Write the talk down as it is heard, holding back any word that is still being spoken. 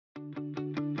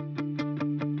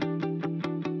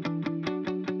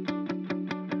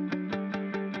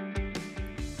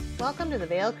Welcome to the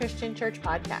Vale Christian Church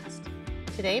podcast.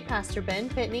 Today, Pastor Ben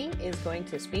Pitney is going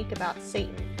to speak about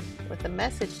Satan with a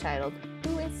message titled,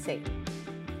 Who is Satan?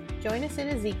 Join us in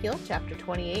Ezekiel chapter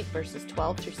 28, verses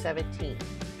 12 through 17.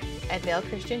 At Vale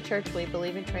Christian Church, we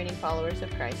believe in training followers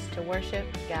of Christ to worship,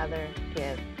 gather,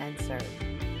 give, and serve.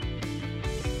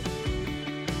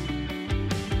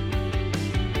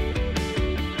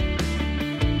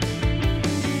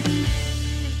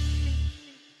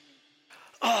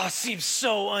 Oh, it seems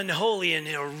so unholy and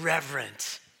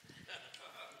irreverent.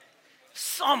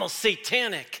 It's almost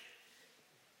satanic.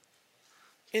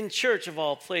 In church of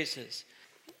all places.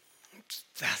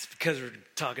 That's because we're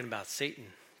talking about Satan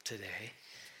today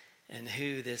and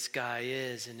who this guy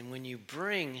is. And when you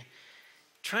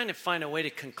trying to find a way to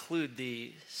conclude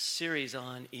the series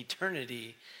on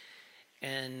eternity,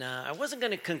 and I wasn't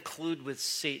going to conclude with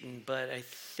Satan, but I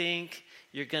think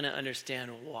you're going to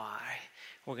understand why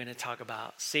we're going to talk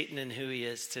about Satan and who he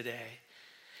is today.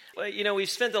 Well, we've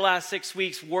spent the last 6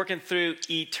 weeks working through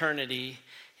eternity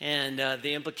and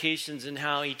the implications and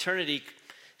how eternity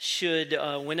should,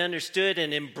 when understood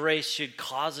and embraced, should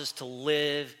cause us to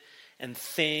live and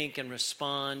think and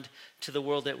respond to the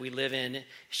world that we live in. It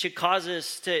should cause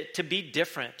us to be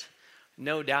different,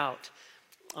 no doubt.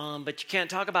 But you can't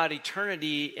talk about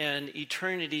eternity and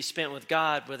eternity spent with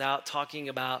God without talking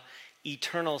about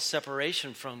eternal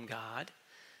separation from God,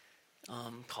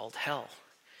 called hell.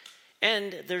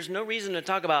 And there's no reason to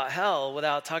talk about hell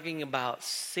without talking about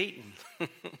Satan.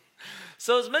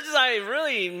 So as much as I'm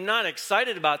really not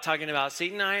excited about talking about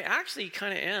Satan, I actually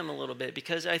kind of am a little bit,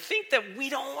 because I think that we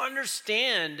don't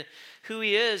understand who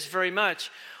he is very much.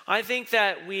 I think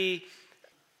that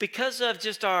because of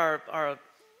just our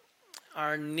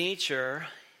nature,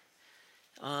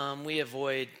 we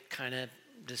avoid kind of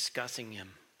discussing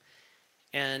him.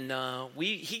 And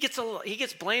he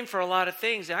gets blamed for a lot of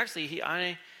things. Actually,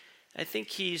 I think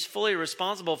he's fully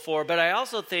responsible for, but I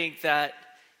also think that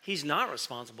he's not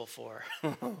responsible for.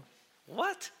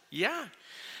 What? Yeah.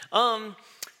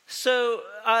 So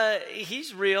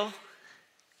he's real.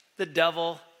 The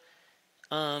devil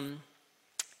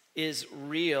is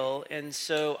real. And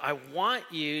so I want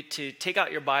you to take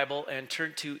out your Bible and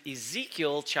turn to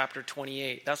Ezekiel chapter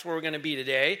 28. That's where we're going to be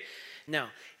today. Now,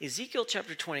 Ezekiel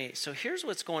chapter 28. So here's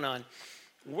what's going on.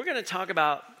 We're going to talk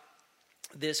about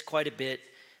this quite a bit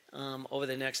over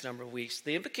the next number of weeks.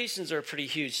 The implications are pretty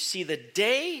huge. See, the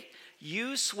day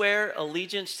you swear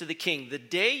allegiance to the King, the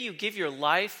day you give your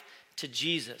life to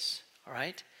Jesus, all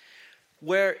right,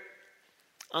 where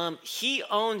he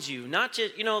owns you, not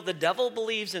just, the devil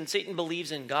believes and Satan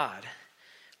believes in God,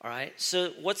 all right?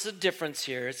 So what's the difference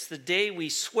here? It's the day we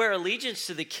swear allegiance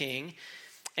to the King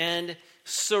and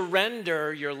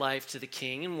surrender your life to the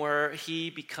King, and where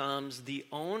he becomes the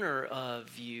owner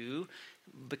of you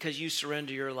because you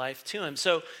surrender your life to him.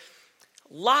 So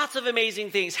lots of amazing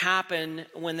things happen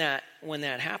when that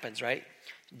happens, right?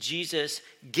 Jesus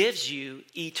gives you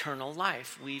eternal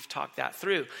life. We've talked that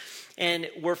through. And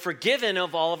we're forgiven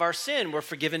of all of our sin. We're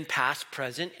forgiven past,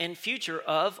 present, and future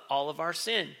of all of our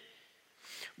sin.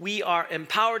 We are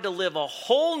empowered to live a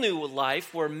whole new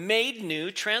life. We're made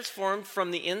new, transformed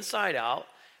from the inside out,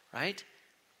 right?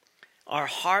 Our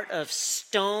heart of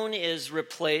stone is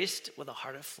replaced with a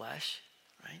heart of flesh,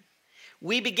 right?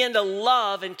 We begin to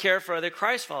love and care for other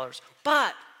Christ followers.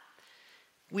 But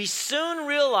we soon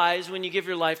realize, when you give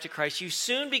your life to Christ, you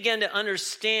soon begin to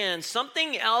understand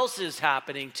something else is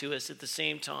happening to us at the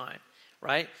same time,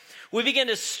 right? We begin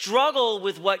to struggle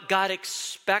with what God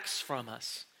expects from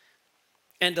us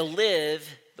and to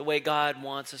live the way God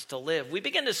wants us to live. We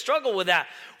begin to struggle with that.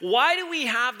 Why do we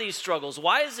have these struggles?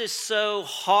 Why is this so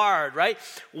hard, right?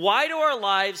 Why do our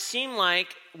lives seem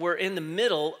like we're in the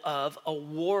middle of a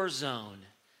war zone?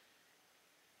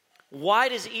 Why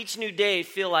does each new day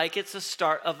feel like it's the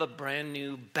start of a brand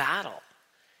new battle?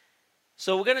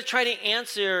 So we're going to try to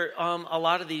answer a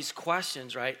lot of these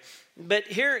questions, right? But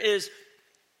here is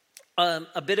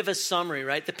a bit of a summary,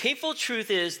 right? The painful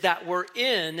truth is that we're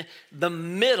in the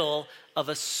middle of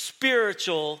a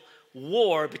spiritual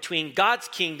war between God's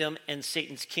kingdom and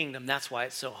Satan's kingdom. That's why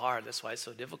it's so hard. That's why it's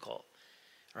so difficult,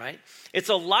 right? It's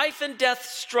a life and death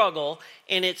struggle,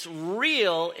 and it's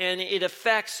real, and it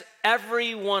affects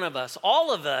every one of us.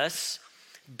 All of us,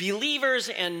 believers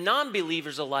and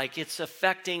non-believers alike, it's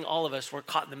affecting all of us. We're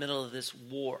caught in the middle of this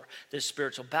war, this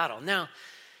spiritual battle. Now,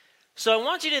 so I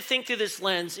want you to think through this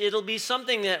lens. It'll be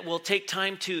something that will take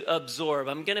time to absorb.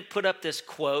 I'm going to put up this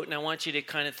quote, and I want you to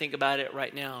kind of think about it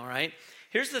right now, all right?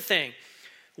 Here's the thing.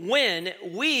 When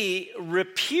we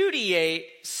repudiate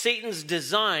Satan's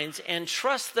designs and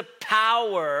trust the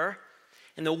power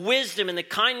and the wisdom and the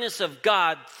kindness of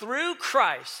God through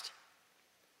Christ,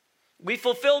 we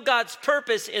fulfill God's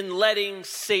purpose in letting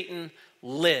Satan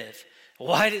live.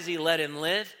 Why does he let him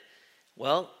live?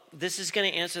 Well, this is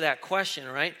going to answer that question,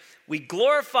 right? We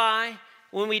glorify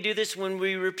when we do this, when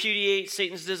we repudiate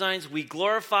Satan's designs, we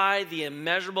glorify the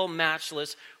immeasurable,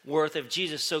 matchless worth of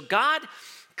Jesus. So God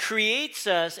creates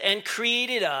us and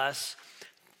created us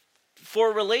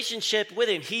for relationship with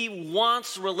him. He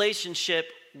wants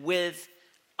relationship with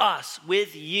us,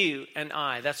 with you and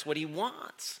I. That's what he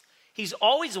wants. He's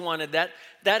always wanted that.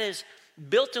 That is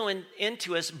built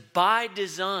into us by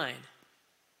design.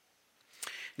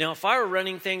 Now, if I were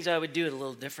running things, I would do it a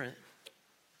little different.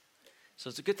 So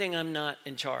it's a good thing I'm not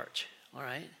in charge, all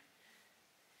right?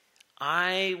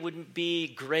 I wouldn't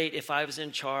be great if I was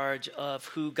in charge of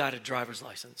who got a driver's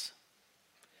license.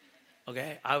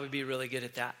 Okay, I would be really good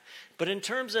at that. But in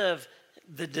terms of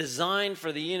the design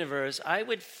for the universe, I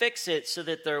would fix it so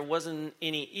that there wasn't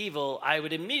any evil. I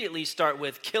would immediately start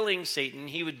with killing Satan.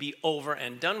 He would be over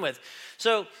and done with.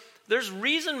 So there's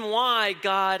reason why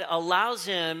God allows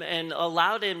him and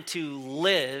allowed him to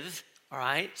live, all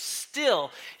right,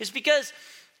 still. It's because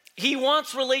he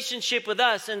wants relationship with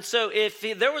us. And so if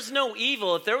there was no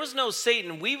evil, if there was no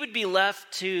Satan, we would be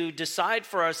left to decide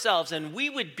for ourselves, and we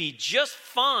would be just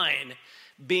fine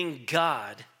being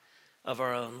God of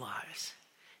our own lives.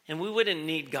 And we wouldn't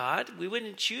need God. We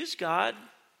wouldn't choose God.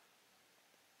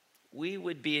 We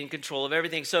would be in control of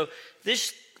everything. So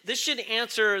this should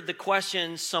answer the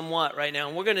question somewhat right now.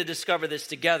 And we're going to discover this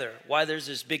together, why there's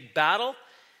this big battle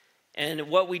and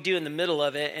what we do in the middle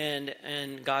of it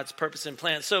and God's purpose and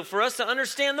plan. So for us to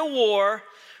understand the war,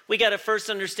 we got to first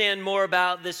understand more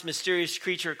about this mysterious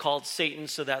creature called Satan.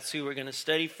 So that's who we're going to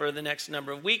study for the next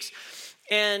number of weeks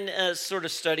and sort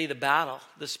of study the battle,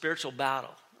 the spiritual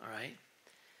battle, all right?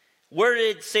 Where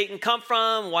did Satan come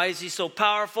from? Why is he so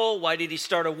powerful? Why did he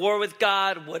start a war with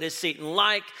God? What is Satan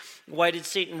like? Why did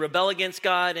Satan rebel against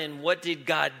God? And what did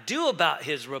God do about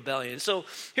his rebellion? So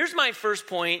here's my first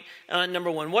point.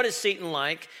 Number one, what is Satan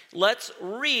like? Let's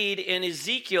read in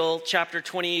Ezekiel chapter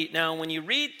 28. Now, when you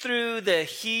read through the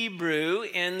Hebrew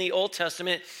in the Old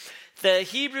Testament, the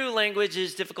Hebrew language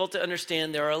is difficult to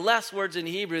understand. There are less words in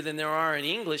Hebrew than there are in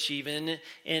English even.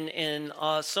 In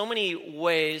so many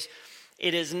ways,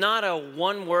 it is not a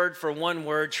one word for one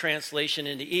word translation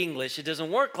into English. It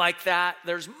doesn't work like that.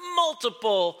 There's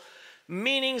multiple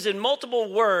meanings and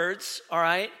multiple words, all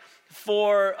right,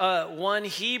 for one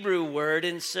Hebrew word.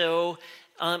 And so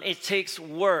it takes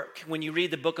work. When you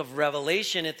read the book of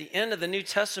Revelation at the end of the New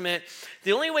Testament,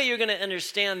 the only way you're going to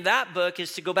understand that book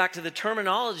is to go back to the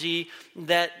terminology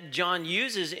that John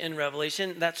uses in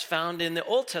Revelation that's found in the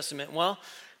Old Testament. Well,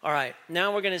 all right,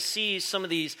 now we're going to see some of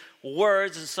these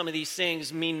words and some of these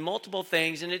things mean multiple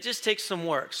things, and it just takes some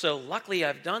work. So luckily,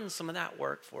 I've done some of that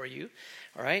work for you,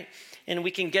 all right? And we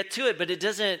can get to it, but it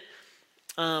doesn't,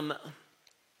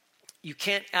 you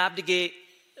can't abdicate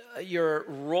your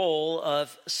role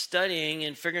of studying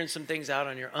and figuring some things out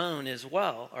on your own as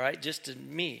well, all right? Just to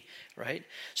me, right?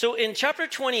 So in chapter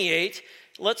 28,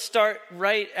 let's start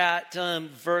right at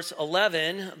verse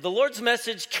 11. The Lord's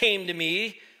message came to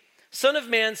me, Son of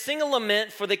man, sing a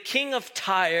lament for the king of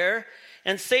Tyre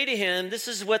and say to him, this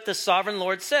is what the sovereign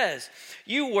Lord says.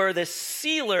 You were the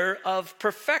sealer of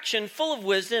perfection, full of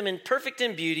wisdom and perfect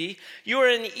in beauty. You were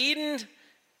in Eden,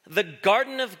 the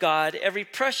garden of God. Every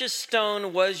precious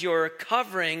stone was your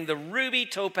covering, the ruby,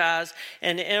 topaz,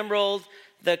 and emerald,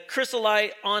 the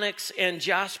chrysolite, onyx, and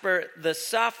jasper, the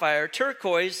sapphire,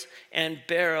 turquoise, and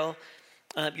beryl.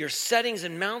 Your settings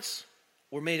and mounts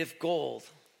were made of gold.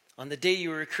 On the day you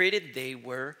were created, they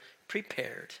were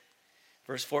prepared.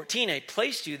 Verse 14, I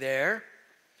placed you there.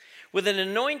 With an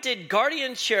anointed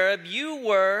guardian cherub, you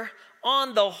were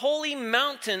on the holy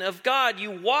mountain of God.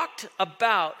 You walked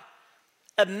about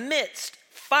amidst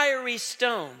fiery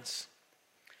stones.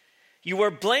 You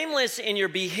were blameless in your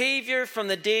behavior from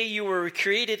the day you were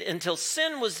created until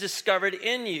sin was discovered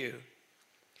in you.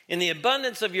 In the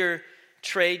abundance of your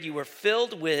trade, you were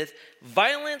filled with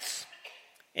violence,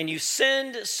 and you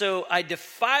sinned, so I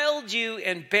defiled you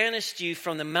and banished you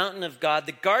from the mountain of God.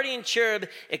 The guardian cherub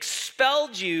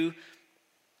expelled you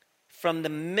from the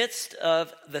midst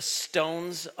of the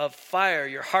stones of fire.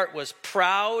 Your heart was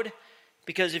proud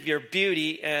because of your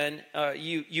beauty, and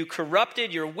you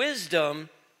corrupted your wisdom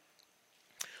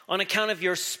on account of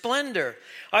your splendor.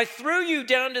 I threw you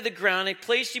down to the ground. I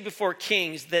placed you before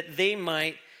kings that they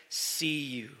might see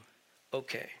you.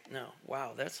 Okay, now,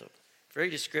 wow, that's a very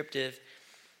descriptive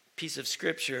piece of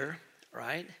scripture,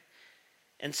 right?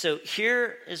 And so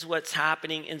here is what's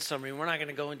happening in summary. We're not going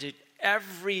to go into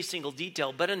every single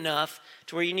detail, but enough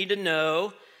to where you need to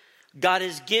know God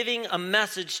is giving a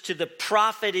message to the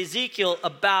prophet Ezekiel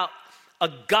about a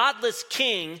godless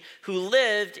king who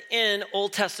lived in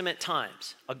Old Testament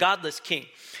times, a godless king.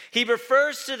 He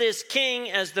refers to this king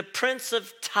as the Prince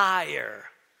of Tyre.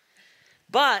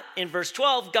 But in verse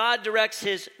 12, God directs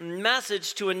his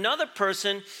message to another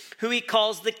person who he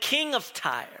calls the King of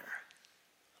Tyre.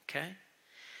 Okay?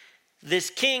 This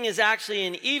king is actually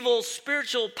an evil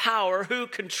spiritual power who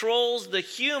controls the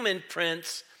human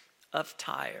prince of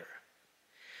Tyre.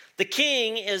 The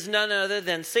king is none other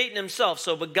than Satan himself.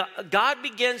 So God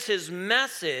begins his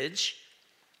message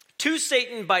to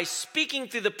Satan by speaking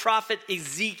through the prophet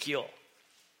Ezekiel.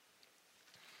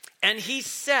 And he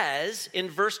says in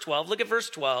verse 12, look at verse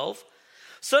 12,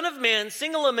 "Son of man,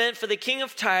 sing a lament for the king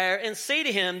of Tyre and say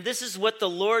to him, this is what the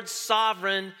Lord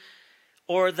sovereign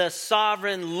or the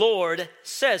sovereign Lord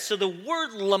says." So the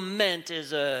word lament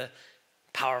is a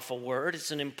powerful word.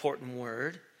 It's an important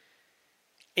word.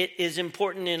 It is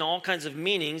important in all kinds of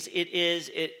meanings. It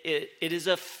is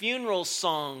a funeral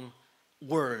song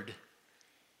word.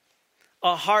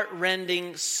 A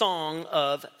heart-rending song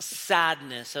of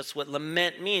sadness. That's what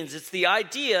lament means. It's the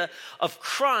idea of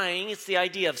crying. It's the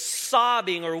idea of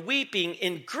sobbing or weeping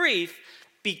in grief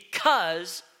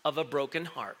because of a broken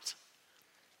heart.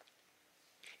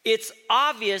 It's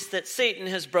obvious that Satan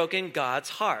has broken God's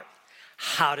heart.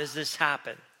 How does this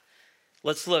happen?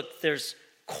 Let's look. There's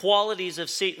qualities of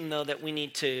Satan, though, that we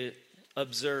need to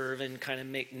observe and kind of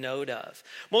make note of.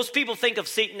 Most people think of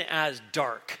Satan as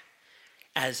dark,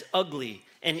 as ugly,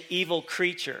 an evil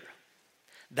creature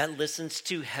that listens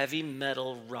to heavy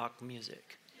metal rock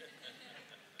music.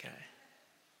 Okay.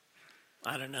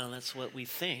 I don't know, that's what we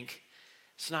think.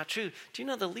 It's not true. Do you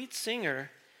know the lead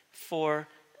singer for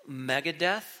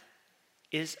Megadeth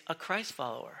is a Christ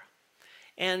follower?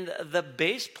 And the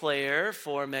bass player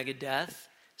for Megadeth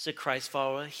is a Christ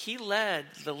follower. He led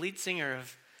the lead singer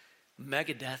of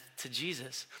Megadeth to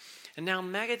Jesus. And now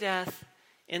Megadeth,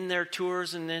 in their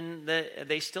tours, and then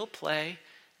they still play.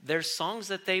 There's songs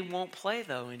that they won't play,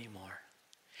 though, anymore.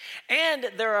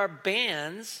 And there are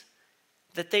bands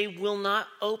that they will not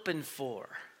open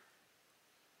for.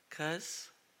 Because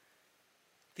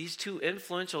these two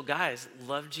influential guys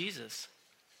love Jesus.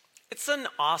 It's an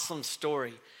awesome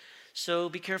story. So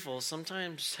be careful.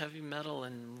 Sometimes heavy metal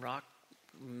and rock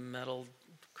metal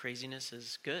craziness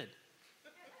is good.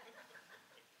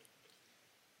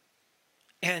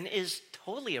 And is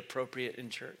totally appropriate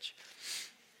in church.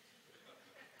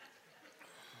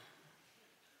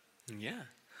 Yeah.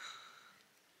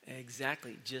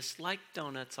 Exactly. Just like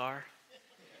donuts are.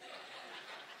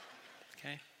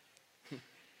 Okay.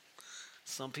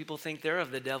 Some people think they're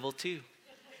of the devil too.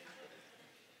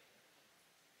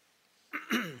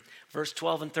 Verse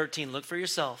 12 and 13. Look for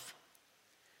yourself.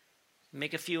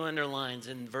 Make a few underlines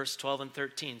in verse 12 and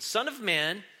 13. "Son of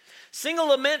man, sing a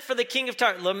lament for the king of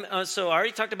Tyre." So I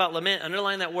already talked about lament.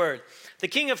 Underline that word. "The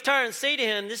king of Tyre, and say to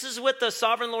him, this is what the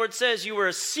sovereign Lord says. You were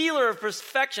a sealer of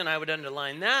perfection." I would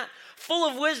underline that. "Full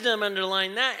of wisdom,"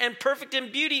 underline that. "And perfect in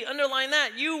beauty," underline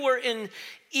that. You were in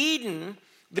Eden,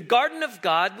 the garden of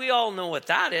God. We all know what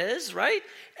that is, right?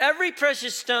 "Every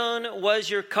precious stone was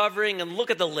your covering." And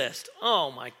look at the list.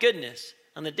 Oh my goodness.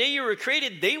 On the day you were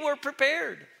created, they were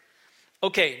prepared.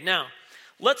 Okay, now,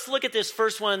 let's look at this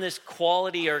first one, this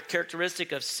quality or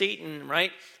characteristic of Satan,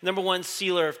 right? Number one,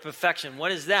 sealer of perfection.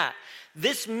 What is that?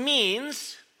 This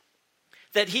means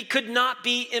that he could not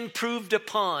be improved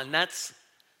upon. That's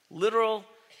literal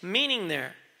meaning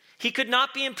there. He could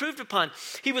not be improved upon.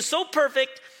 He was so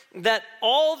perfect that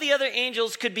all the other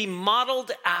angels could be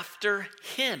modeled after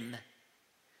him.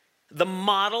 The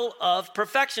model of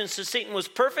perfection. So Satan was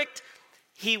perfect.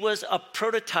 He was a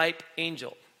prototype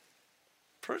angel.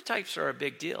 Prototypes are a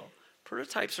big deal.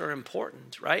 Prototypes are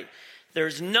important, right?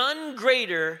 There's none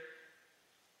greater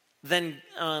than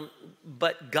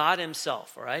but God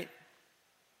himself, all right?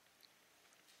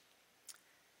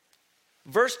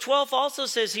 Verse 12 also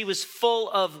says he was full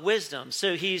of wisdom.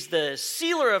 So he's the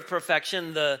sealer of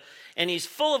perfection, and he's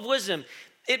full of wisdom.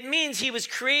 It means he was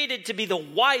created to be the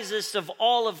wisest of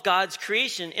all of God's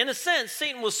creation. In a sense,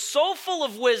 Satan was so full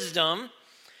of wisdom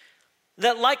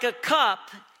that like a cup,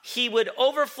 he would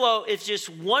overflow if just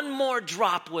one more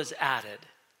drop was added.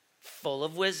 Full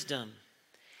of wisdom.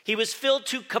 He was filled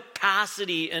to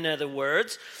capacity, in other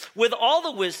words. With all the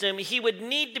wisdom, he would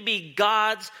need to be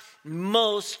God's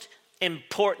most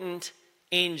important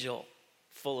angel.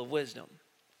 Full of wisdom.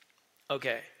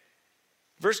 Okay.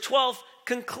 Verse 12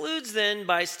 concludes then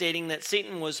by stating that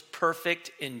Satan was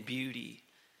perfect in beauty.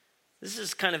 This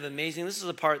is kind of amazing. This is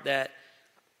the part that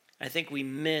I think we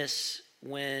miss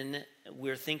when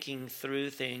we're thinking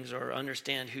through things or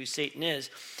understand who Satan is.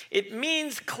 It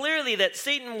means clearly that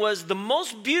Satan was the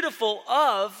most beautiful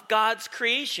of God's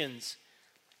creations.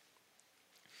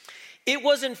 It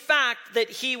was, in fact, that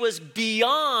he was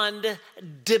beyond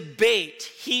debate.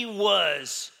 He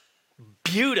was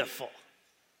beautiful,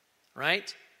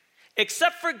 right?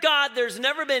 Except for God, there's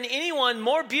never been anyone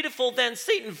more beautiful than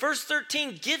Satan. Verse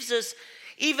 13 gives us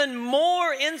even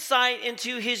more insight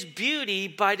into his beauty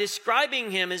by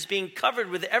describing him as being covered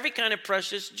with every kind of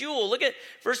precious jewel. Look at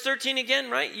verse 13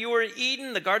 again, right? You were in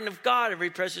Eden, the garden of God,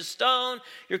 every precious stone.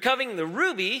 You're covering the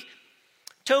ruby,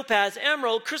 topaz,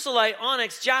 emerald, chrysolite,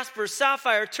 onyx, jasper,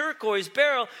 sapphire, turquoise,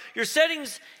 beryl. Your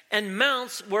settings and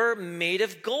mounts were made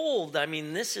of gold. I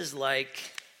mean, this is like,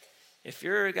 if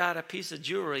you've got a piece of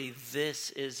jewelry, this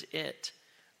is it,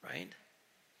 right?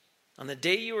 On the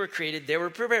day you were created, they were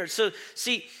prepared. So,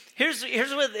 see, here's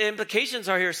what the implications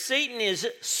are here. Satan is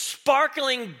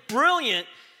sparkling brilliant.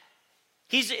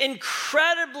 He's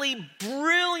incredibly,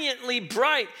 brilliantly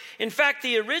bright. In fact,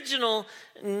 the original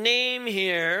name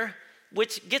here,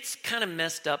 which gets kind of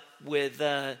messed up with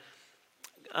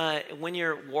when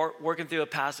you're working through a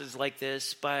passage like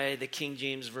this by the King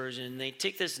James Version, they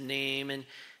take this name and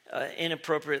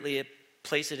inappropriately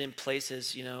place it in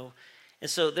places, And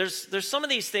so there's some of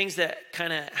these things that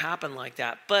kind of happen like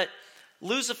that. But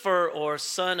Lucifer, or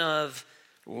son of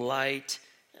light,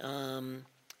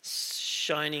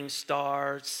 shining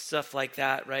star, stuff like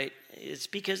that, right? It's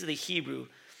because of the Hebrew.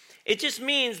 It just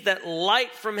means that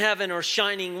light from heaven or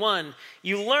shining one.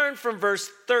 You learn from verse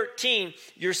 13,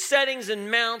 your settings and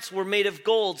mounts were made of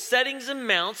gold. Settings and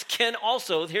mounts can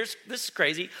also, this is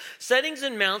crazy, settings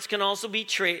and mounts can also be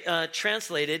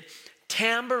translated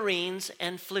tambourines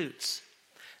and flutes.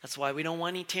 That's why we don't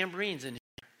want any tambourines in here.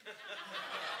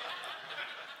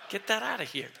 Get that out of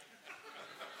here.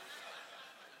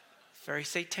 Very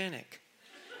satanic.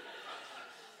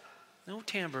 No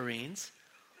tambourines.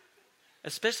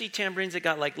 Especially tambourines that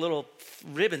got like little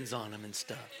ribbons on them and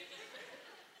stuff.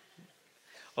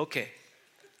 Okay.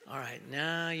 All right.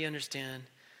 Now you understand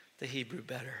the Hebrew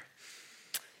better.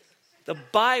 The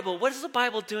Bible, what is the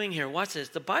Bible doing here? Watch this.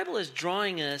 The Bible is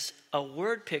drawing us a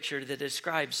word picture that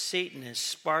describes Satan as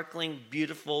sparkling,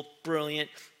 beautiful, brilliant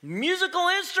musical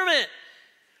instrument.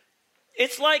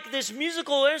 It's like this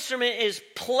musical instrument is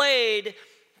played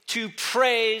to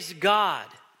praise God.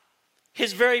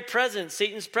 His very presence,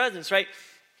 Satan's presence, right?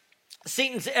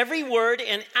 Satan's every word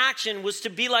and action was to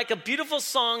be like a beautiful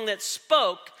song that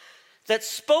spoke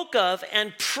of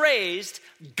and praised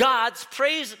God's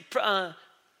presence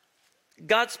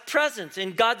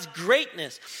and God's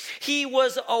greatness. He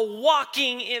was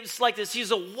it's like this,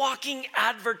 he's a walking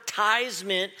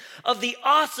advertisement of the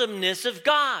awesomeness of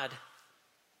God.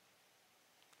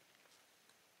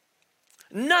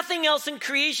 Nothing else in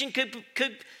creation could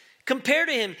compare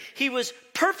to him. He was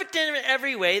perfect in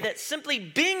every way, that simply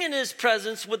being in his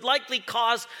presence would likely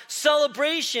cause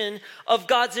celebration of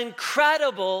God's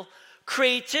incredible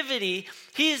creativity.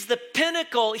 He is the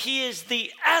pinnacle. He is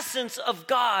the essence of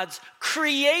God's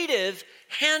creative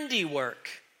handiwork.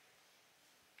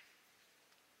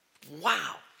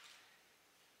 Wow.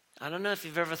 I don't know if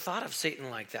you've ever thought of Satan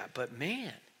like that, but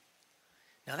man,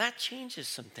 now that changes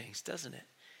some things, doesn't it?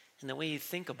 In the way you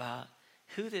think about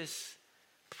who this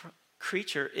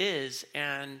creature is.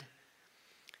 And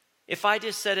if I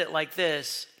just said it like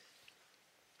this,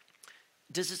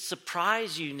 does it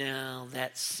surprise you now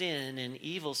that sin and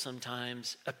evil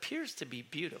sometimes appears to be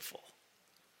beautiful?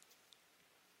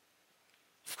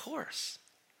 Of course.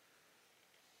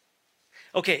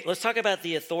 Okay, let's talk about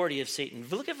the authority of Satan.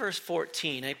 Look at verse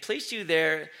 14. I placed you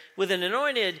there with an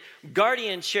anointed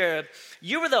guardian cherub.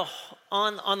 You were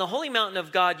on the holy mountain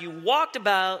of God. You walked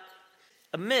about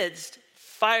amidst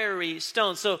fiery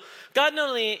stones. So God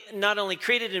not only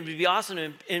created him to be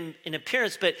awesome in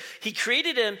appearance, but he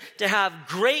created him to have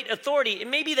great authority. It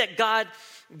may be that God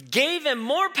gave him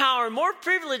more power, more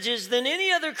privileges than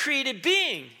any other created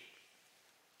being.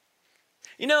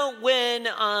 You know, when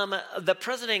the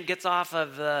president gets off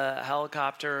of the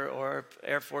helicopter or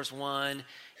Air Force One,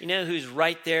 you know who's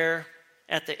right there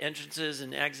at the entrances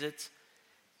and exits?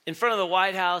 In front of the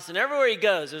White House, and everywhere he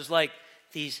goes, there's like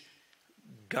these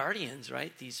guardians,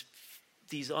 right?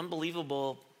 These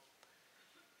unbelievable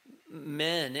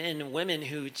men and women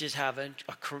who just have a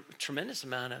tremendous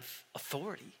amount of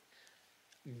authority,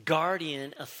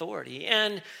 guardian authority.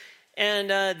 And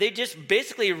they just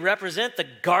basically represent the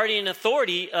guardian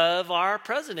authority of our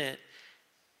president.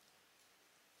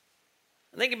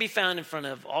 And they can be found in front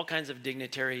of all kinds of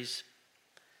dignitaries.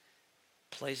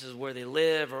 places where they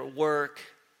live or work,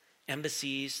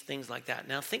 embassies, things like that.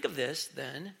 Now think of this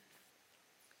then.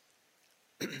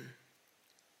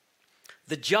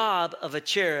 The job of a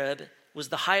cherub was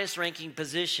the highest ranking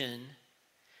position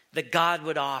that God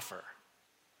would offer.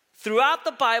 Throughout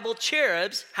the Bible,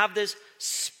 cherubs have this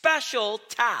special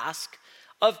task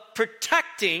of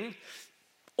protecting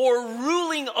or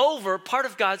ruling over part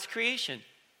of God's creation.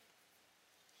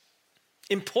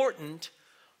 Important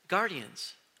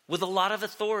guardians with a lot of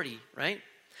authority, right?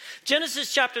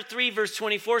 Genesis chapter 3 verse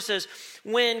 24 says,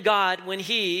 when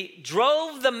he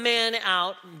drove the man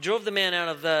out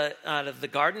of the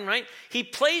garden, right? He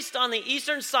placed on the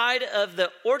eastern side of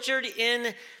the orchard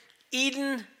in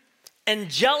Eden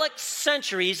angelic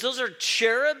sentries. Those are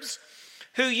cherubs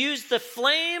who used the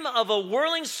flame of a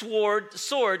whirling sword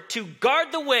to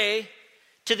guard the way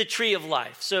to the tree of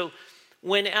life. So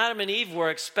when Adam and Eve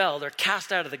were expelled or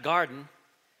cast out of the garden,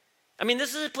 I mean,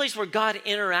 this is a place where God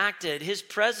interacted. His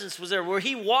presence was there, where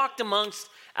he walked amongst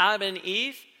Adam and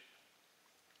Eve.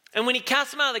 And when he cast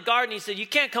them out of the garden, he said, you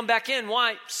can't come back in.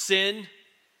 Why? Sin.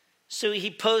 So he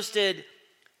posted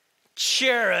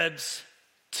cherubs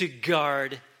to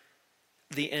guard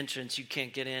the entrance. You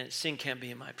can't get in. Sin can't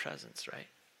be in my presence, right?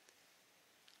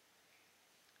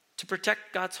 To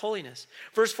protect God's holiness.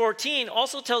 Verse 14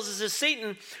 also tells us that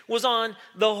Satan was on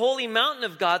the holy mountain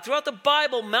of God. Throughout the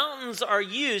Bible, mountains are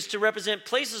used to represent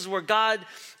places where God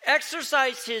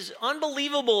exercised his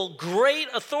unbelievable great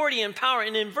authority and power.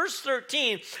 And in verse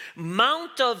 13,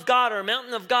 Mount of God or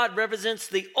Mountain of God represents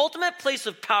the ultimate place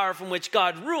of power from which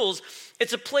God rules.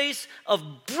 It's a place of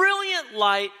brilliant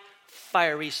light,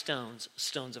 fiery stones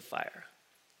of fire.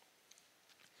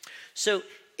 So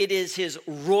it is his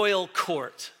royal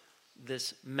court,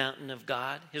 this mountain of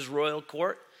God, his royal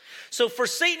court. So for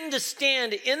Satan to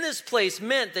stand in this place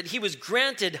meant that he was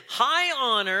granted high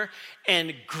honor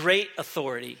and great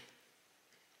authority.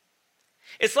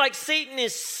 It's like Satan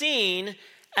is seen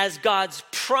as God's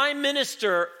prime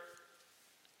minister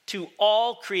to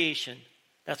all creation.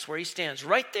 That's where he stands,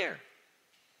 right there.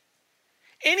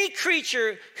 Any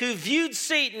creature who viewed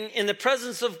Satan in the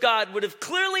presence of God would have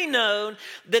clearly known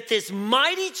that this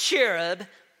mighty cherub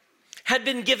had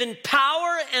been given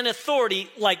power and authority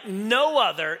like no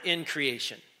other in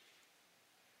creation.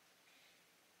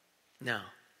 Now,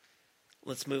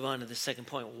 let's move on to the second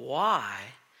point. Why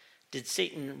did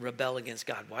Satan rebel against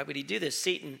God? Why would he do this?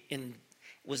 Satan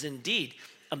was indeed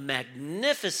a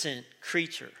magnificent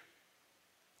creature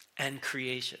and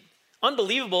creation.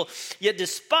 Unbelievable, yet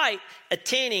despite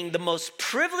attaining the most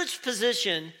privileged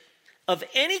position of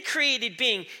any created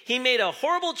being, he made a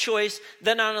horrible choice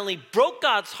that not only broke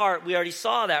God's heart, we already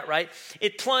saw that, right?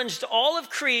 It plunged all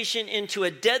of creation into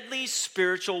a deadly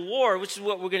spiritual war, which is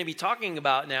what we're going to be talking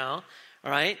about now,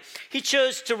 all right? He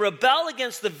chose to rebel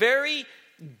against the very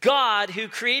God who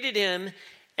created him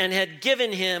and had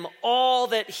given him all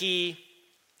that he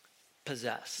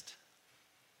possessed.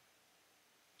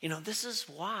 You know, this is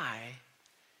why,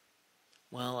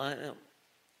 well,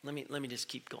 let me just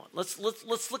keep going. Let's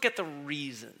look at the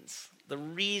reasons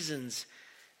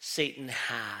Satan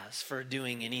has for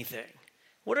doing anything.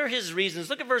 What are his reasons?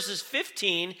 Look at verses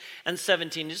 15 and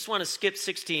 17. I just want to skip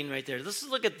 16 right there. Let's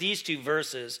look at these two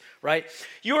verses, right?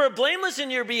 You are blameless in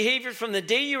your behavior from the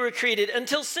day you were created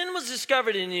until sin was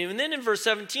discovered in you. And then in verse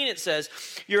 17 it says,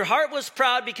 your heart was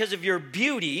proud because of your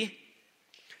beauty.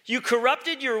 You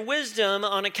corrupted your wisdom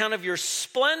on account of your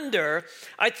splendor.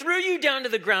 I threw you down to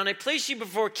the ground. I placed you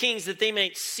before kings that they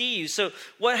might see you. So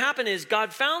what happened is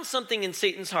God found something in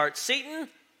Satan's heart. Satan,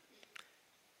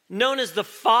 known as the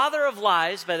father of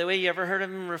lies. By the way, you ever heard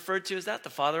of him referred to as that? The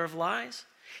father of lies?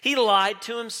 He lied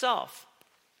to himself.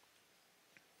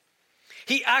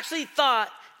 He actually thought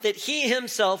that he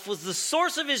himself was the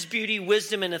source of his beauty,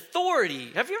 wisdom, and authority.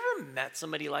 Have you ever met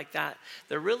somebody like that?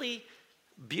 They're really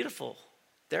beautiful.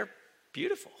 They're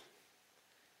beautiful.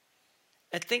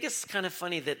 I think it's kind of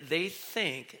funny that they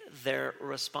think they're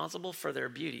responsible for their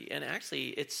beauty. And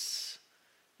actually, it's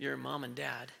your mom and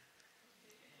dad.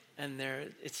 And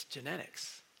it's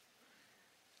genetics.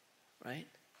 Right?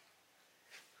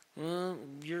 Well,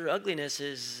 your ugliness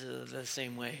is the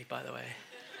same way, by the way.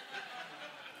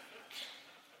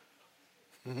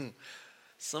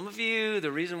 Some of you,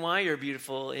 the reason why you're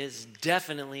beautiful is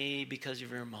definitely because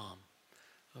of your mom.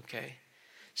 Okay?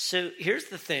 So here's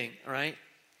the thing, all right?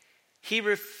 He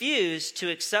refused to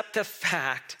accept the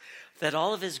fact that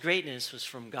all of his greatness was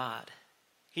from God.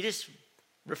 He just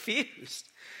refused.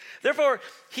 Therefore,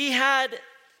 he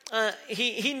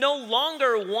no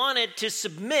longer wanted to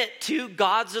submit to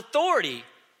God's authority.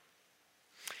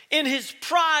 In his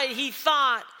pride, he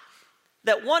thought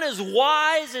that one as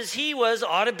wise as he was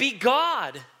ought to be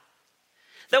God.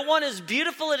 That one as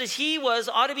beautiful as he was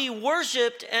ought to be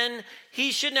worshiped, and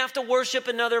he shouldn't have to worship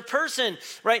another person,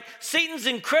 right? Satan's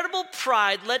incredible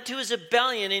pride led to his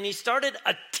rebellion, and he started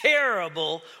a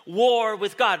terrible war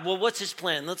with God. Well, what's his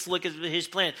plan? Let's look at his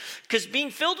plan. Because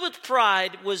being filled with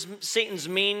pride was Satan's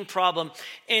main problem,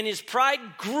 and his pride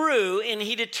grew, and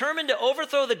he determined to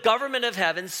overthrow the government of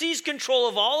heaven, seize control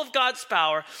of all of God's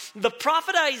power. The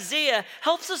prophet Isaiah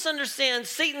helps us understand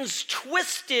Satan's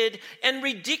twisted and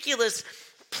ridiculous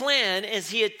plan as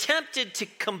he attempted to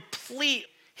complete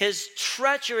his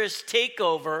treacherous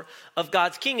takeover of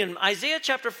God's kingdom. Isaiah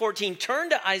chapter 14,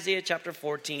 turn to Isaiah chapter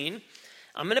 14.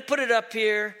 I'm going to put it up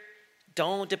here.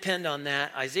 Don't depend on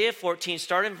that. Isaiah 14,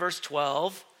 start in verse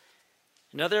 12.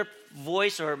 Another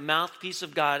voice or mouthpiece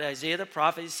of God, Isaiah the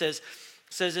prophet, says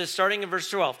this, starting in verse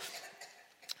 12.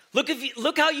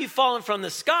 Look how you've fallen from the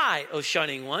sky, O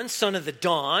shining one, son of the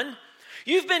dawn.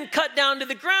 You've been cut down to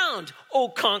the ground, O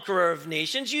conqueror of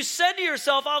nations. You said to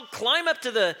yourself, I'll climb up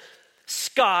to the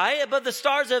sky above the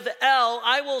stars of El.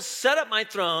 I will set up my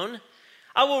throne.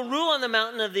 I will rule on the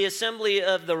mountain of the assembly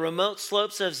of the remote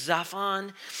slopes of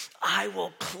Zaphon. I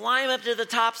will climb up to the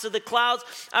tops of the clouds.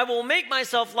 I will make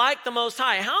myself like the Most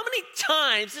High. How many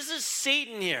times, this is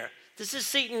Satan here. This is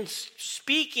Satan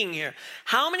speaking here.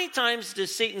 How many times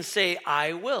does Satan say,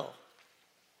 I will?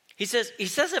 He says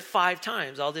it 5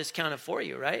 times. I'll just count it for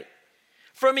you, right?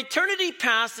 From eternity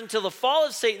past until the fall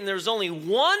of Satan, there's only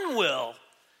one will.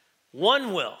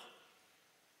 One will.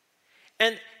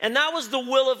 And that was the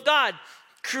will of God.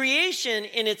 Creation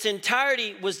in its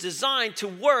entirety was designed to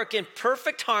work in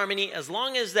perfect harmony as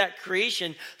long as that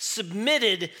creation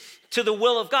submitted to the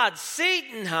will of God.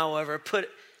 Satan, however, put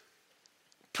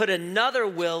another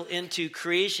will into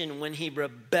creation when he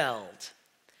rebelled.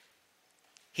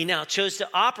 He now chose to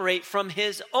operate from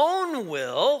his own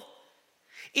will.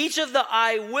 Each of the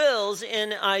I wills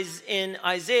in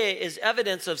Isaiah is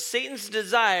evidence of Satan's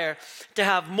desire to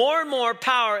have more and more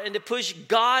power and to push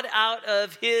God out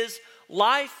of his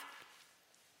life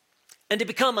and to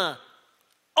become an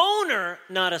owner,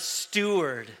 not a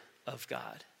steward of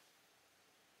God.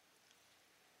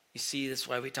 You see, that's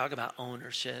why we talk about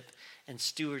ownership and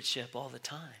stewardship all the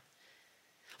time.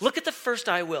 Look at the first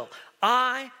I will.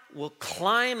 I will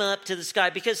climb up to the sky,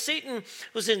 because Satan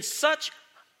was in such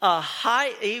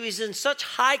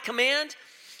high command.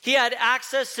 He had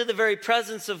access to the very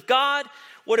presence of God.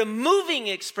 What a moving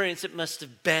experience it must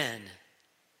have been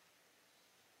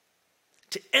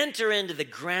to enter into the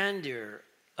grandeur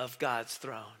of God's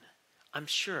throne. I'm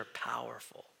sure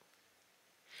powerful.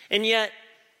 And yet,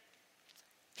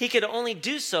 he could only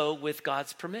do so with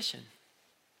God's permission.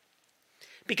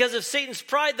 Because of Satan's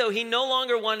pride, though, he no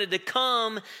longer wanted to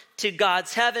come to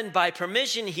God's heaven by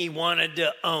permission. He wanted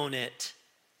to own it,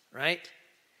 right?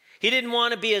 He didn't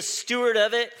want to be a steward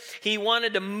of it. He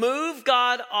wanted to move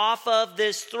God off of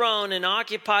this throne and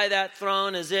occupy that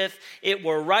throne as if it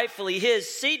were rightfully his.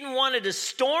 Satan wanted to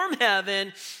storm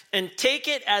heaven and take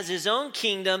it as his own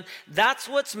kingdom. That's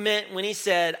what's meant when he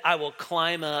said, I will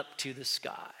climb up to the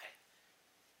sky.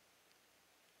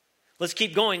 Let's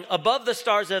keep going. Above the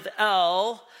stars of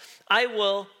El, I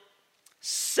will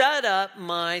set up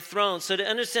my throne. So to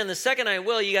understand the second I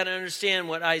will, you got to understand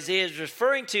what Isaiah is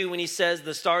referring to when he says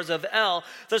the stars of El.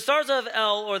 The stars of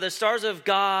El, or the stars of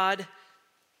God,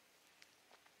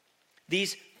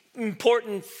 these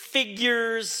important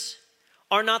figures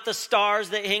are not the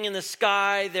stars that hang in the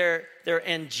sky. They're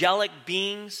angelic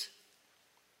beings.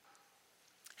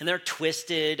 And they're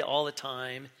twisted all the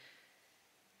time,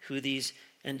 who these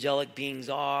angelic beings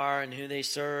are and who they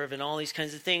serve and all these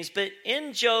kinds of things. But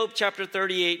in Job chapter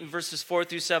 38 and verses 4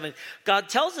 through 7, God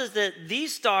tells us that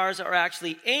these stars are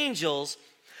actually angels.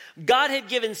 God had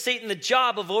given Satan the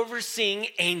job of overseeing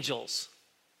angels.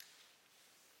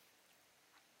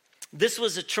 This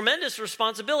was a tremendous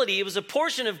responsibility. It was a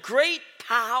portion of great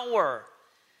power.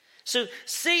 So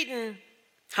Satan,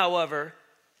 however,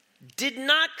 did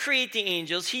not create the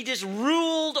angels. He just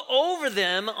ruled over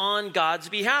them on God's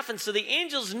behalf. And so the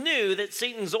angels knew that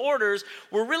Satan's orders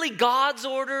were really God's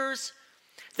orders.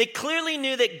 They clearly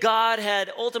knew that God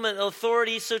had ultimate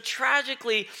authority. So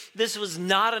tragically, this was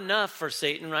not enough for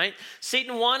Satan, right?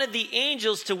 Satan wanted the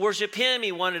angels to worship him.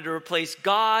 He wanted to replace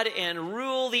God and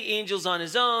rule the angels on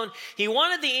his own. He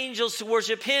wanted the angels to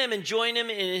worship him and join him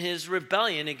in his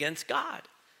rebellion against God.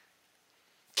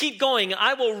 keep going.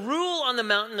 I will rule on the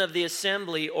mountain of the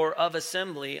assembly or of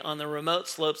assembly on the remote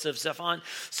slopes of Zephon.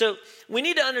 So we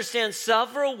need to understand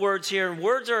several words here, and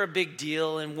words are a big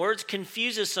deal, and words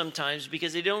confuse us sometimes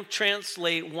because they don't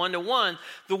translate one to one.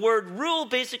 The word rule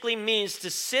basically means to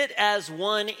sit as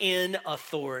one in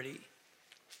authority.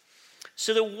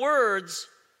 So the words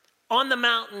on the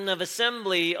mountain of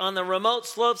assembly, on the remote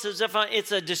slopes of Zephon,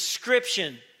 it's a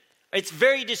description. It's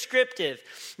very descriptive.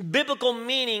 Biblical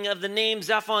meaning of the name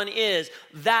Zephon is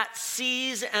that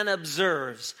sees and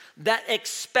observes, that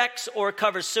expects or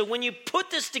covers. So when you put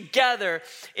this together,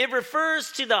 it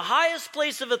refers to the highest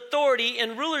place of authority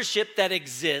and rulership that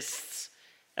exists.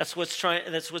 That's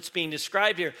what's being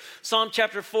described here. Psalm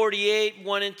chapter 48,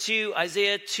 1 and 2,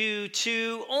 Isaiah 2,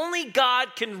 2. Only God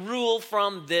can rule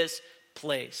from this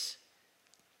place.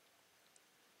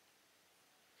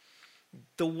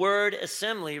 The word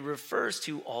assembly refers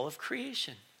to all of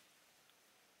creation.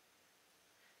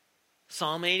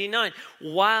 Psalm 89.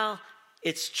 While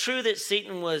it's true that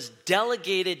Satan was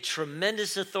delegated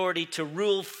tremendous authority to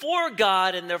rule for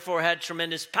God and therefore had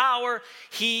tremendous power,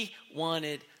 he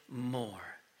wanted more.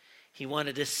 He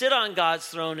wanted to sit on God's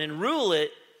throne and rule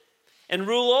it and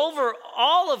rule over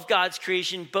all of God's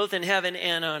creation, both in heaven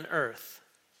and on earth.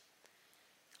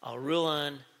 I'll rule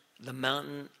on the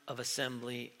mountain of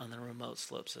assembly on the remote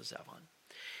slopes of Zephon.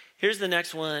 Here's the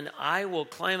next one. I will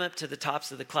climb up to the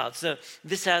tops of the clouds. So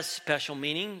this has special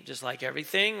meaning, just like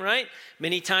everything, right?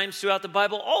 Many times throughout the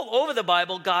Bible, all over the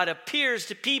Bible, God appears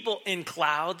to people in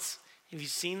clouds. Have you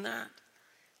seen that?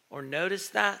 Or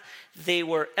noticed that? They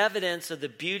were evidence of the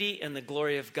beauty and the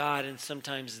glory of God, and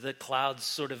sometimes the clouds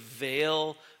sort of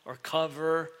veil or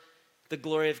cover the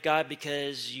glory of God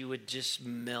because you would just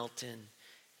melt in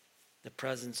the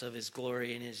presence of his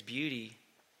glory and his beauty.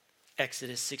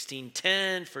 Exodus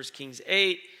 16:10, 1 Kings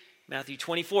 8, Matthew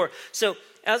 24. So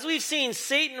as we've seen,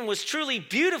 Satan was truly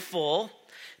beautiful,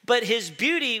 but his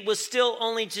beauty was still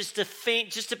only just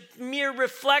a mere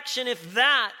reflection, if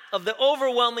that, of the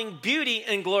overwhelming beauty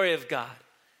and glory of God.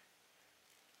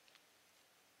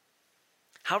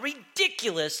 How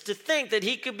ridiculous to think that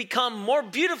he could become more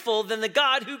beautiful than the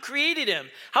God who created him.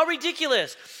 How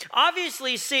ridiculous.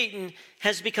 Obviously, Satan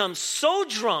has become so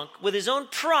drunk with his own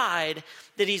pride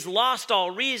that he's lost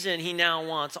all reason. He now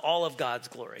wants all of God's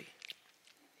glory.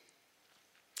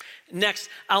 Next,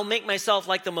 I'll make myself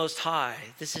like the Most High.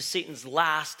 This is Satan's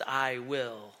last I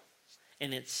will.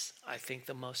 And it's, I think,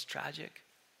 the most tragic.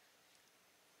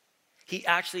 He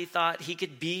actually thought he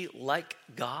could be like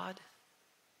God.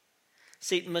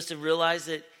 Satan must have realized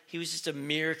that he was just a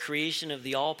mere creation of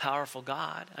the all-powerful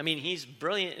God. I mean, he's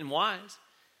brilliant and wise,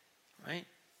 right?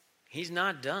 He's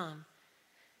not dumb.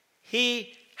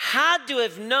 He had to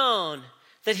have known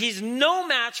that he's no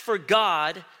match for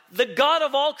God, the God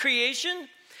of all creation.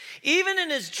 Even in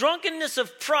his drunkenness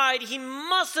of pride, he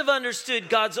must have understood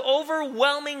God's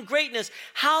overwhelming greatness.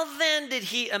 How then did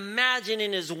he imagine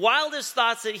in his wildest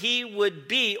thoughts that he would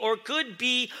be or could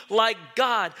be like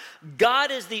God? God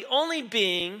is the only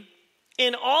being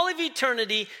in all of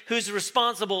eternity who's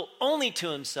responsible only to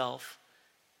himself.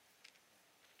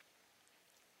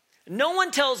 No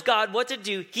one tells God what to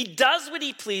do. He does what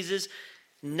he pleases.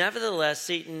 Nevertheless,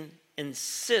 Satan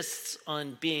insists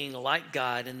on being like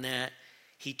God in that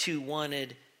he too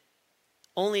wanted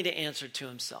only to answer to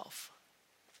himself.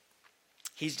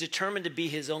 He's determined to be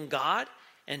his own God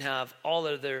and have all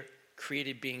other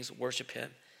created beings worship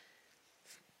him.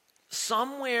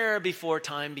 Somewhere before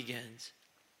time begins,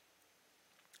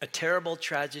 a terrible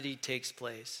tragedy takes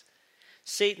place.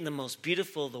 Satan, the most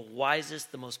beautiful, the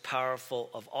wisest, the most powerful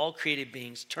of all created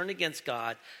beings, turned against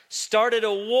God, started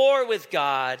a war with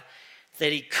God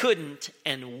that he couldn't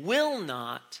and will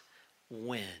not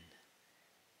win.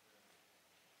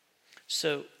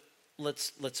 So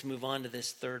let's move on to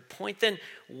this third point. Then,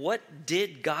 what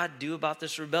did God do about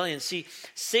this rebellion? See,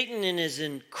 Satan in his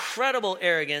incredible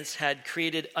arrogance had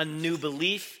created a new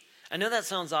belief. I know that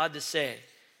sounds odd to say,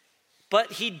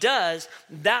 but he does.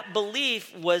 That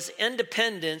belief was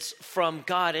independence from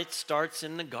God. It starts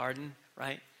in the garden,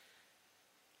 right?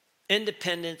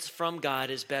 Independence from God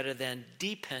is better than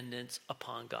dependence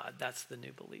upon God. That's the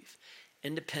new belief.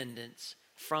 Independence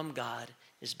from God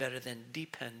is better than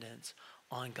dependence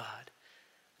on God.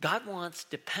 God wants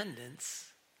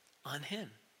dependence on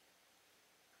him.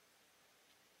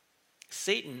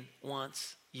 Satan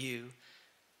wants you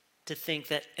to think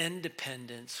that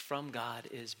independence from God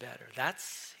is better.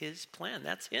 That's his plan.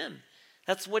 That's him.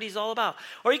 That's what he's all about.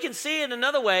 Or you can see it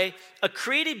another way. A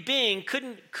created being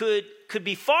could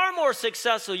be far more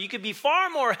successful. You could be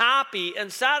far more happy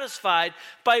and satisfied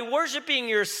by worshiping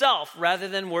yourself rather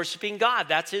than worshiping God.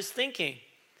 That's his thinking.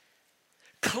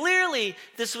 Clearly,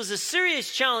 this was a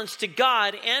serious challenge to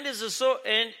God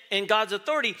and God's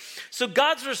authority. So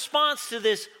God's response to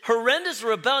this horrendous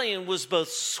rebellion was both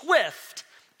swift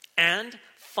and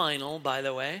final, by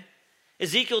the way.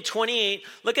 Ezekiel 28,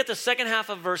 look at the second half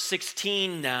of verse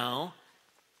 16 now.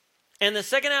 And the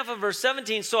second half of verse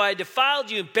 17, so I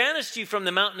defiled you and banished you from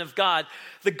the mountain of God.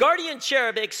 The guardian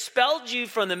cherub expelled you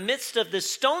from the midst of the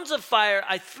stones of fire.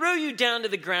 I threw you down to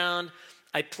the ground.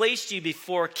 I placed you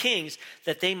before kings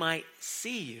that they might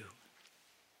see you.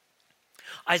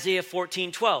 Isaiah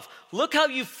 14:12. Look how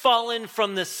you've fallen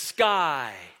from the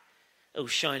sky, O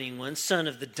shining one, son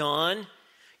of the dawn.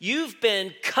 You've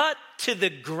been cut to the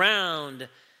ground,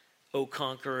 O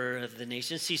conqueror of the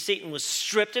nations. See, Satan was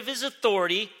stripped of his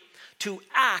authority to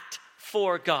act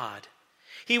for God.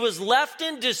 He was left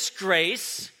in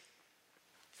disgrace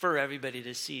for everybody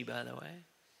to see, by the way.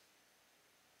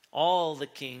 All the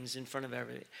kings in front of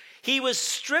everybody. He was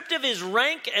stripped of his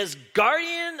rank as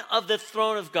guardian of the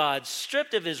throne of God,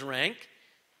 stripped of his rank,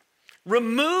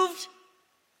 removed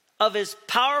of his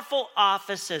powerful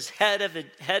office as head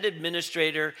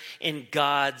administrator in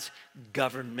God's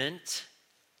government.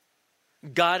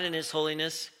 God in his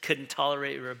holiness couldn't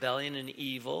tolerate rebellion and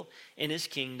evil in his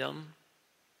kingdom.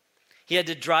 He had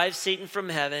to drive Satan from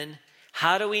heaven.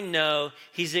 How do we know?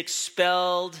 He's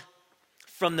expelled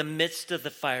from the midst of the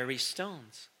fiery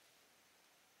stones.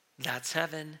 That's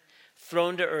heaven,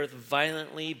 thrown to earth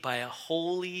violently by a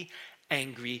holy,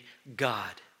 angry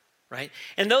God, right?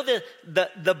 And though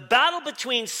the battle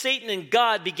between Satan and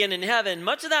God began in heaven,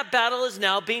 much of that battle is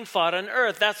now being fought on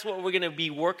earth. That's what we're going to be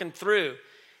working through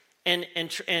and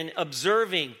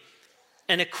observing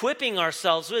and equipping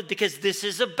ourselves with, because this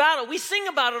is a battle. We sing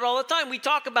about it all the time. We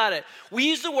talk about it. We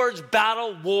use the words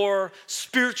battle, war,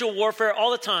 spiritual warfare all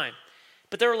the time.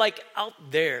 But they're like out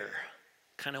there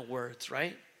kind of words,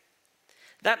 right?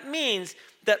 That means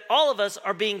that all of us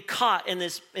are being caught in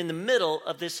the middle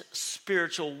of this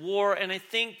spiritual war. And I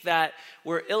think that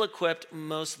we're ill-equipped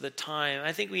most of the time.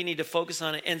 I think we need to focus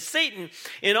on it. And Satan,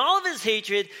 in all of his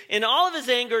hatred, in all of his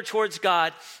anger towards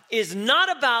God, is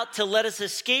not about to let us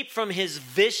escape from his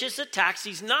vicious attacks.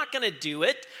 He's not going to do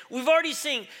it. We've already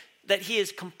seen that he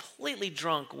is completely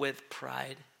drunk with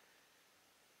pride.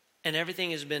 And everything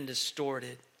has been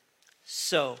distorted.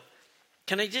 So,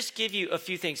 can I just give you a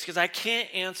few things? Because I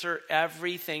can't answer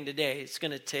everything today. It's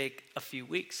going to take a few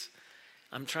weeks.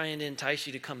 I'm trying to entice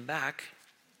you to come back.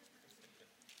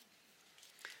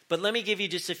 But let me give you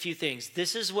just a few things.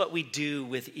 This is what we do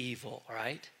with evil, all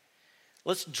right?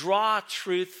 Let's draw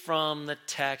truth from the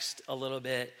text a little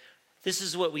bit. This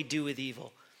is what we do with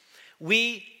evil.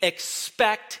 We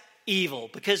expect evil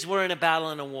because we're in a battle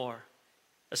and a war,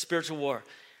 a spiritual war.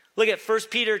 Look at 1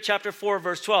 Peter chapter 4,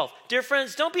 verse 12. Dear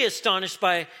friends, don't be astonished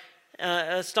that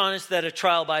a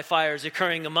trial by fire is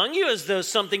occurring among you as though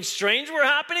something strange were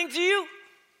happening to you.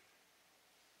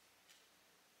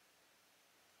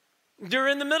 You're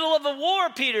in the middle of a war,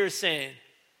 Peter is saying.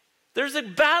 There's a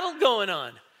battle going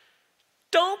on.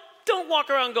 Don't walk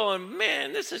around going,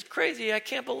 man, this is crazy. I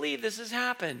can't believe this is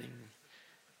happening.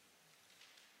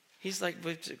 He's like,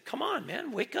 come on,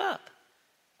 man, wake up.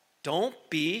 Don't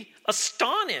be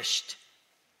astonished.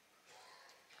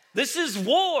 This is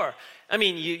war. I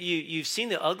mean, you've seen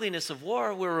the ugliness of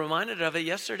war. We were reminded of it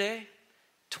yesterday.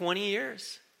 20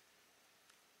 years.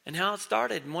 And how it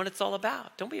started and what it's all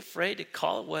about. Don't be afraid to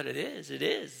call it what it is. It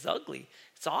is. It's ugly.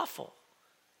 It's awful.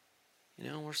 You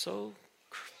know, we're so...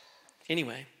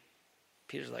 Anyway,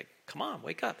 Peter's like, come on,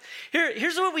 wake up.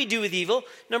 Here's what we do with evil.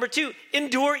 Number 2,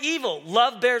 endure evil.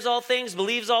 Love bears all things,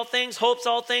 believes all things, hopes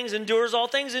all things, endures all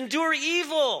things. Endure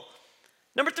evil.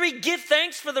 Number 3, give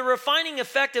thanks for the refining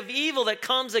effect of evil that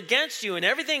comes against you. And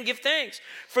everything, give thanks.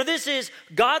 For this is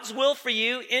God's will for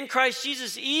you in Christ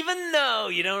Jesus, even though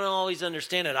you don't always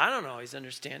understand it. I don't always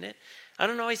understand it. I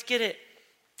don't always get it.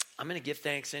 I'm going to give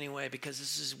thanks anyway because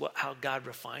this is how God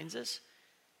refines us.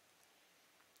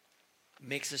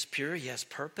 Makes us pure, yes,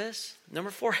 purpose. Number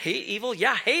 4, hate evil.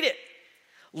 Yeah, hate it.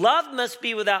 Love must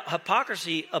be without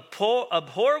hypocrisy.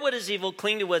 Abhor what is evil,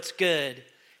 cling to what's good.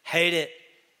 Hate it.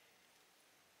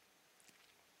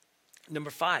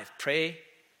 Number 5, pray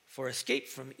for escape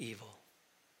from evil.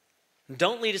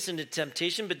 Don't lead us into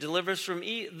temptation, but deliver us from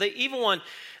the evil one.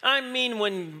 I mean,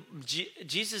 when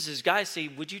Jesus' guys say,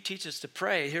 would you teach us to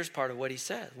pray? Here's part of what he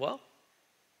said. Well,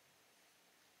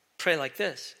 pray like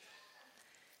this.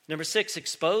 Number 6,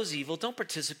 expose evil. Don't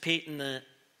participate in the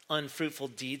unfruitful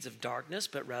deeds of darkness,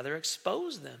 but rather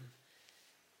expose them.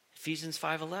 Ephesians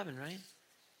 5:11, right?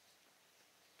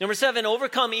 Number 7,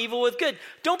 overcome evil with good.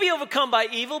 Don't be overcome by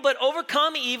evil, but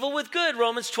overcome evil with good.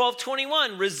 Romans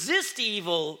 12:21. Resist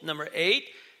evil. Number 8.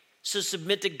 So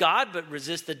submit to God, but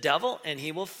resist the devil, and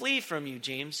he will flee from you,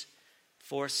 James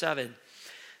 4:7.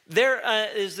 There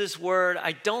is this word,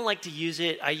 I don't like to use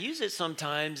it. I use it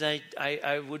sometimes.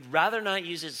 I would rather not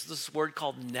use it. It's this word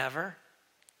called never.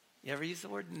 You ever use the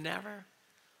word never?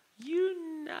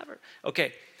 You never.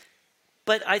 Okay.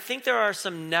 But I think there are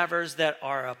some nevers that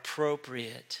are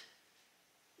appropriate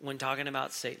when talking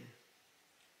about Satan.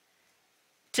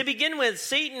 To begin with,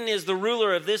 Satan is the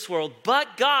ruler of this world,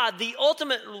 but God, the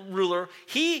ultimate ruler,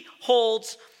 he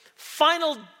holds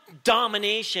final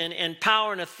domination and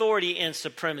power and authority and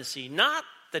supremacy, not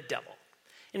the devil.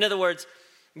 In other words,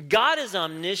 God is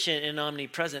omniscient and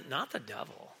omnipresent, not the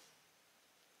devil.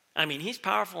 I mean, he's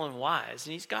powerful and wise,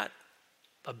 and he's got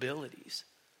abilities.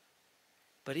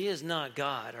 But he is not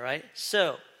God, all right?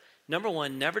 So, number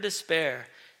one, never despair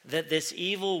that this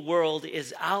evil world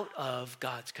is out of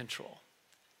God's control.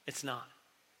 It's not.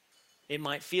 It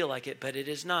might feel like it, but it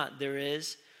is not. There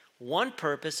is one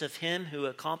purpose of him who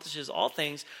accomplishes all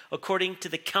things according to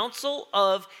the counsel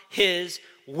of his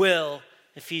will.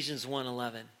 Ephesians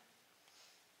 1:11.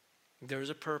 There's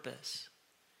a purpose.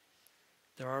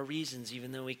 There are reasons,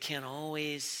 even though we can't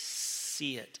always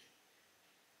see it.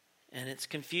 And it's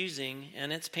confusing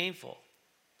and it's painful.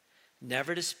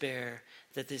 Never despair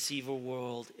that this evil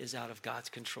world is out of God's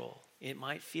control. It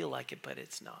might feel like it, but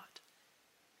it's not.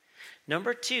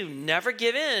 Number two, never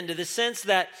give in to the sense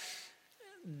that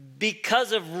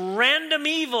because of random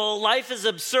evil, life is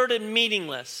absurd and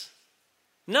meaningless.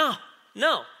 No,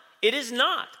 it is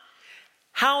not.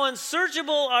 How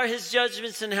unsearchable are his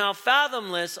judgments and how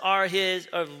fathomless are his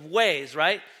ways,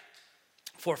 right?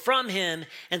 For from him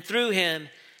and through him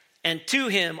and to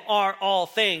him are all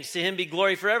things. To him be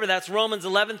glory forever. That's Romans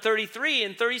 11:33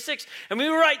 and 36. And we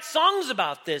write songs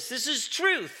about this. This is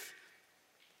truth.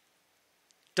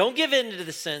 Don't give in to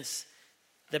the sense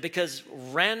that because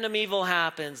random evil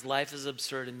happens, life is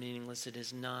absurd and meaningless. It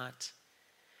is not.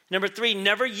 Number three,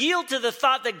 never yield to the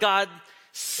thought that God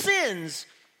sins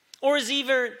or is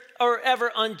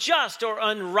ever unjust or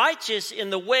unrighteous in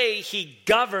the way he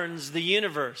governs the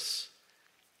universe.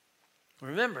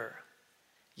 Remember,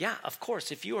 yeah, of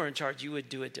course, if you were in charge, you would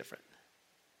do it different.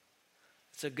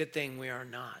 It's a good thing we are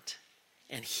not.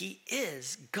 And he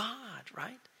is God,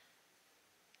 right?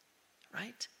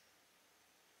 Right?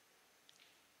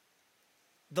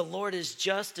 The Lord is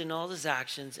just in all his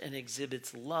actions and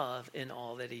exhibits love in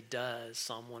all that he does.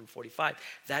 Psalm 145.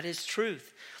 That is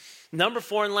truth. Number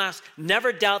four and last,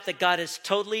 never doubt that God is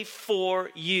totally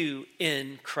for you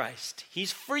in Christ.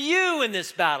 He's for you in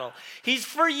this battle. He's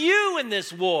for you in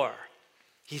this war.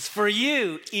 He's for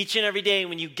you each and every day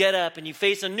when you get up and you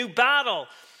face a new battle.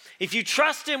 If you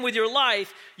trust him with your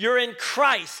life, you're in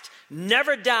Christ.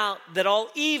 Never doubt that all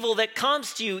evil that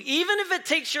comes to you, even if it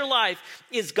takes your life,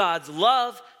 is God's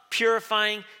love,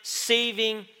 purifying,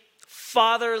 saving,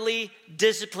 fatherly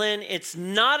discipline. It's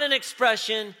not an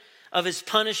expression of his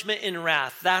punishment and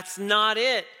wrath. That's not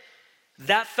it.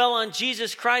 That fell on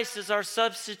Jesus Christ as our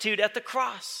substitute at the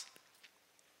cross.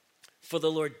 For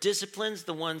the Lord disciplines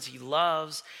the ones he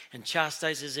loves and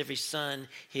chastises every son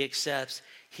he accepts.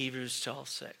 Hebrews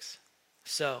 12:6.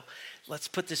 So let's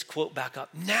put this quote back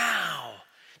up now,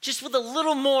 just with a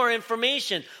little more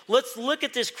information. Let's look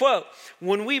at this quote.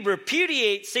 When we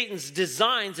repudiate Satan's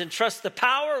designs and trust the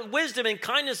power, wisdom, and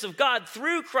kindness of God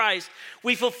through Christ,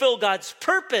 we fulfill God's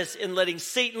purpose in letting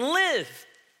Satan live.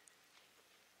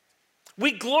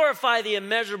 We glorify the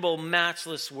immeasurable,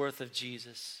 matchless worth of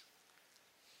Jesus.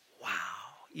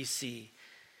 Wow, you see,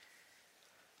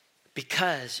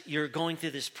 because you're going through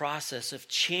this process of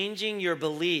changing your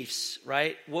beliefs,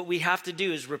 right? What we have to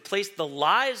do is replace the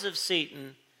lies of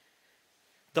Satan,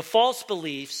 the false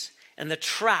beliefs, and the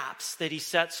traps that he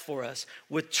sets for us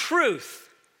with truth,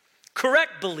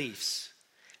 correct beliefs.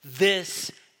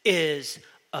 This is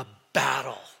a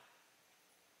battle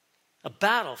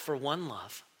for one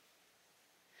love.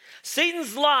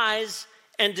 Satan's lies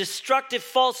and destructive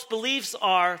false beliefs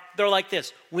they're like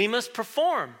this. We must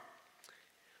perform.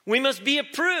 We must be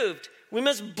approved. We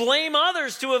must blame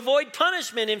others to avoid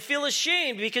punishment and feel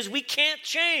ashamed because we can't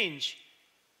change.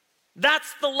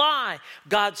 That's the lie.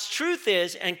 God's truth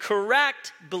is, and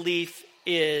correct belief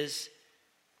is,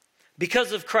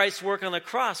 because of Christ's work on the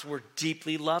cross, we're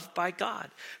deeply loved by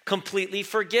God, completely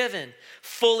forgiven,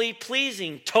 fully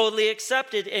pleasing, totally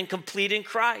accepted, and complete in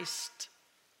Christ.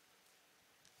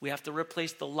 We have to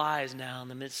replace the lies now in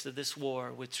the midst of this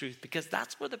war with truth, because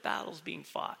that's where the battle's being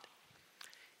fought.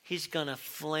 He's going to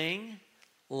fling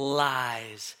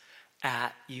lies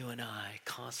at you and I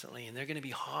constantly, and they're going to be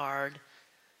hard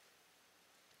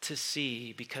to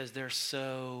see because they're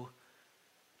so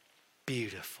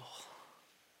beautiful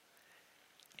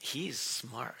He's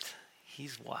smart.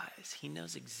 He's wise. He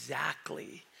knows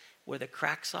exactly where the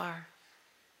cracks are.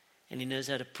 And he knows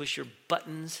how to push your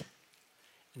buttons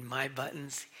and my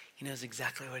buttons. He knows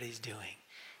exactly what he's doing.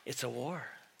 It's a war.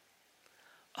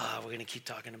 We're going to keep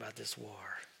talking about this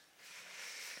war.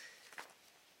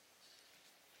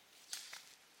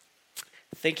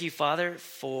 Thank you, Father,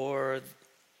 for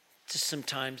just some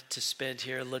time to spend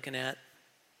here looking at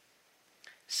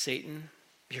Satan,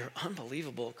 your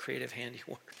unbelievable creative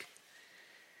handiwork.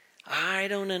 I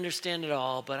don't understand it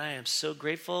all, but I am so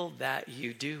grateful that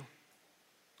you do.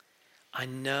 I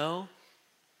know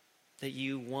that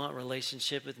you want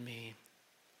relationship with me.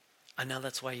 I know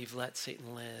that's why you've let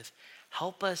Satan live.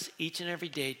 Help us each and every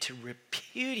day to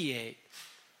repudiate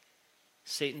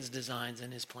Satan's designs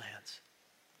and his plans.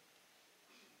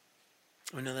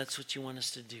 I know that's what you want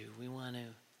us to do. We want to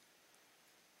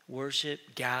worship,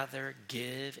 gather,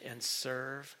 give, and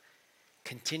serve.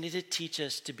 Continue to teach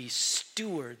us to be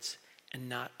stewards and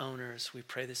not owners. We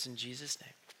pray this in Jesus'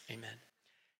 name. Amen.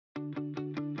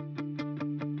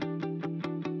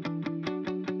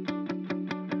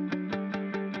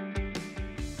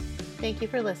 Thank you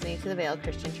for listening to the Veiled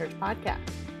Christian Church podcast.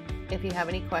 If you have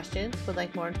any questions, would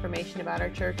like more information about our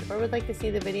church, or would like to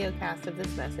see the video cast of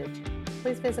this message,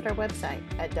 please visit our website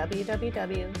at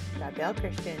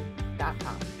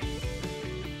www.veiledchristian.com.